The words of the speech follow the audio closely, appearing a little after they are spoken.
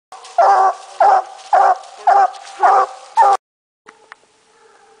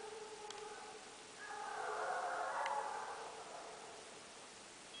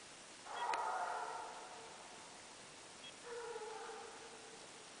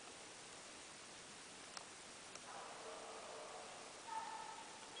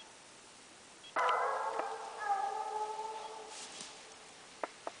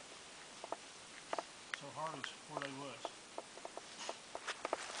Harley's where they was.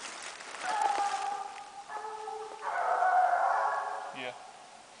 Yeah.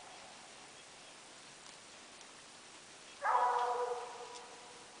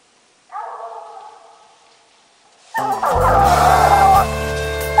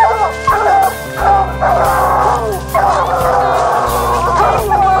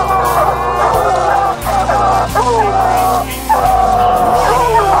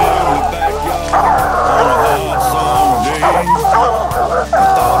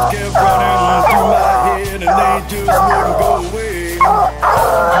 Just wouldn't go away. Thinking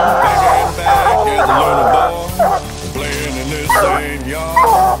back as a little boy, playing in this same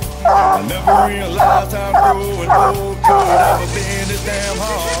yard. I never realized how growing old could ever be this damn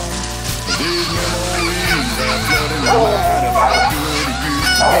hard. These memories are flooding my mind of how good it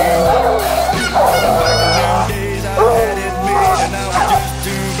used to be. And back in them days I had it made and I was just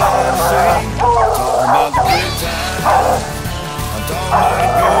too blind to sing. Talking about the good times, I'm talking about the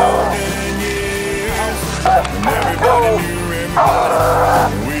golden years. And everybody knew everybody,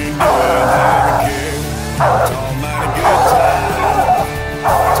 and we didn't have a care. Talking about a good time,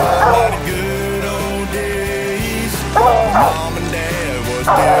 talking about the good old days. When Mom and Dad was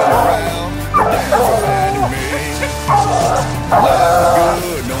still around, the dance was had to make. Life was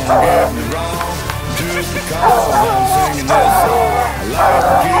good, don't get me wrong. Just because I'm singing this song, I like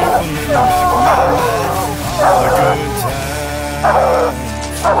to keep them in the back of my mind. All the good times.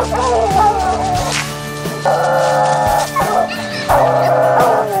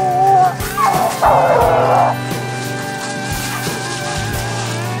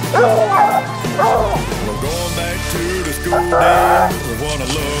 We're going back to the school days with what I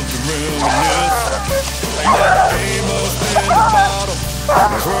love to reminisce. That game up in the bottom,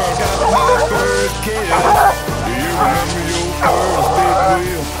 that's where I got my first kiss. Do you remember your first big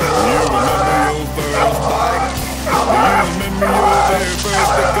wheel? Do you remember your first bike? Do you remember your very first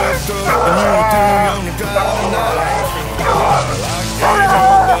pickup truck when you were too young to drive at night? Well, I can't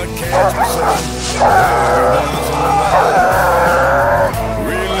help but catch myself every once in a while,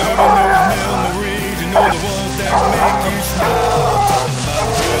 reliving those memories, you know, the ones that make you smile. I'm talking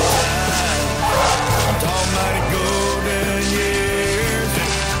about good times, I'm talking about the golden years,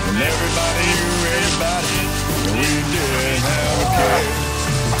 when everybody knew everybody, and we didn't have a care.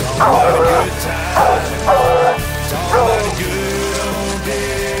 Talking about the good times, talking about the good old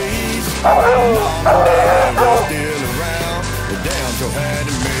days, when Mom and Dad were still around, the damn so had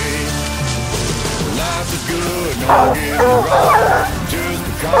to make. Life is good, don't get me wrong. Just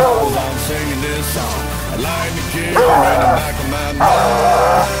because I'm singing this song, I like to keep it in the back of my mind.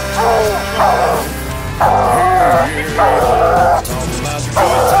 Yeah, talking about the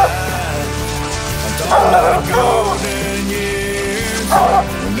good times, I'm talking about the golden years,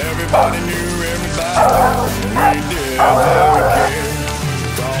 when everybody knew everybody, and we didn't have a care.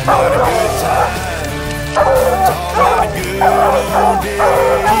 Talking about the good times, talking about the good old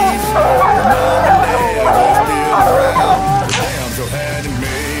days, when Mom and Dad was still around, the damn so had it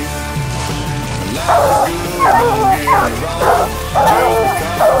made. Life is good, don't get me wrong. Just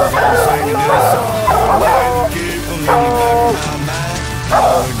because I'm singing this song, I like to keep them in the back of my mind.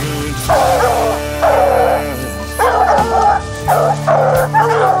 All the good times.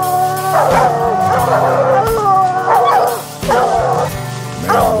 Man,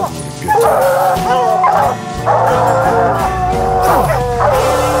 those were the good times.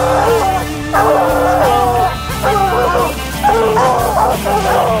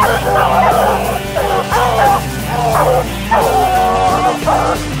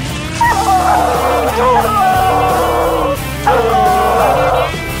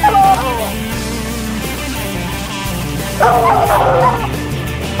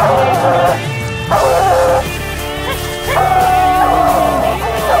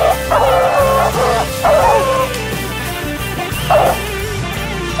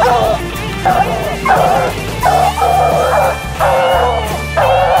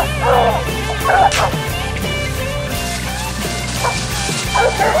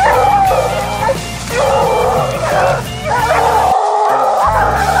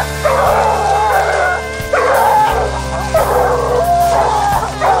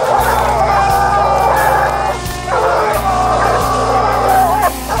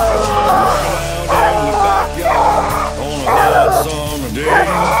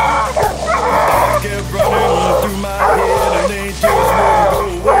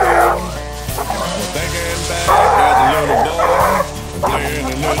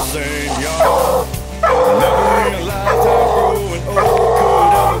 saying, y'all, I never realized how growing old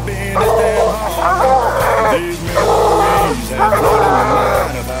could ever be this damn hard. These memories have flooded my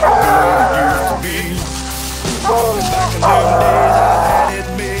mind of how good it used to be. Back in them days I had it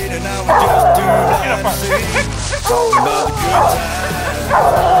made and I was just too blind to see. Talking about the good times,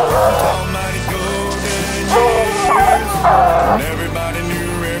 talking about the golden years, and everybody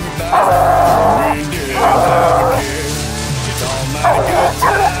knew everybody. We didn't have a care. Talking about the good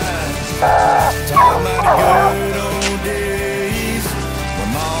times, talking about the good old days when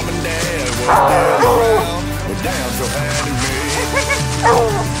mom and dad was still around, but damn so had it made.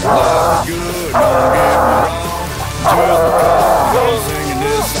 Life was good, don't get me wrong. Just because I'm singing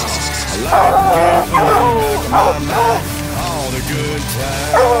this song, I like to keep playing back in my mind all the good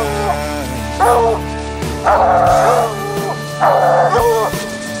times.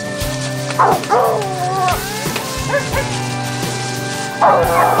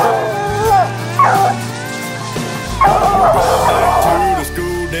 Back to the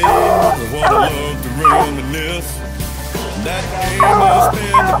school days, I wanna love to reminisce. That game of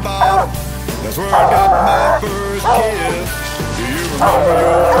spin the bottle, that's where I got my first kiss. Do you remember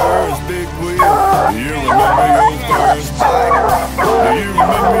your first big wheel? Do you remember your first bike? Do you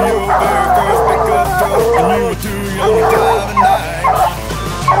remember your very first pickup truck when you were too young to drive at night?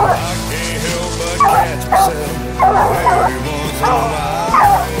 I can't help but catch myself every once in a while,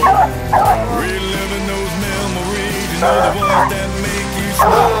 reliving those memories, you know, the ones that make you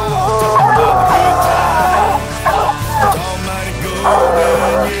smile. Talking about the good times, talking about the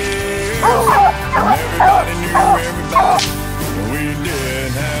golden years, and everybody knew everybody, and we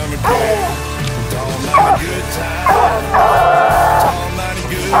didn't have a care. Talking about the good times, talking about the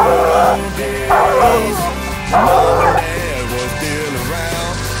good old days, when mom and dad was still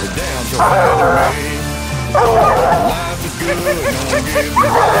around, but damn so had it made. Life is good, don't get me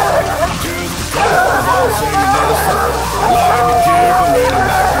wrong. Just because I'm singing this song, I like to keep a little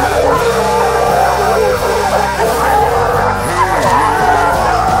back in my mind.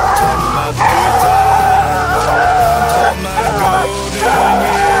 Talking about the good times, talking about the golden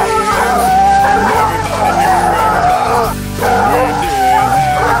years, and everybody knew everybody, and we didn't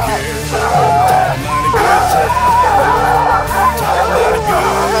have a care. Talking about the good times, talking about the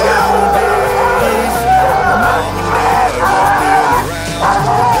good old days, when mom and dad was still around, but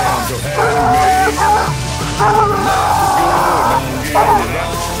damn so had it made. Life is good, don't get me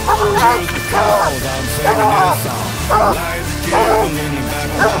wrong. Just because I'm singing this song, I like to keep them in the back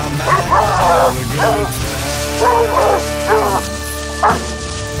of my mind all the good times.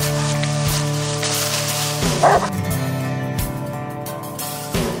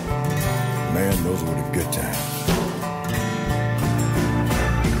 Man, those were the good times.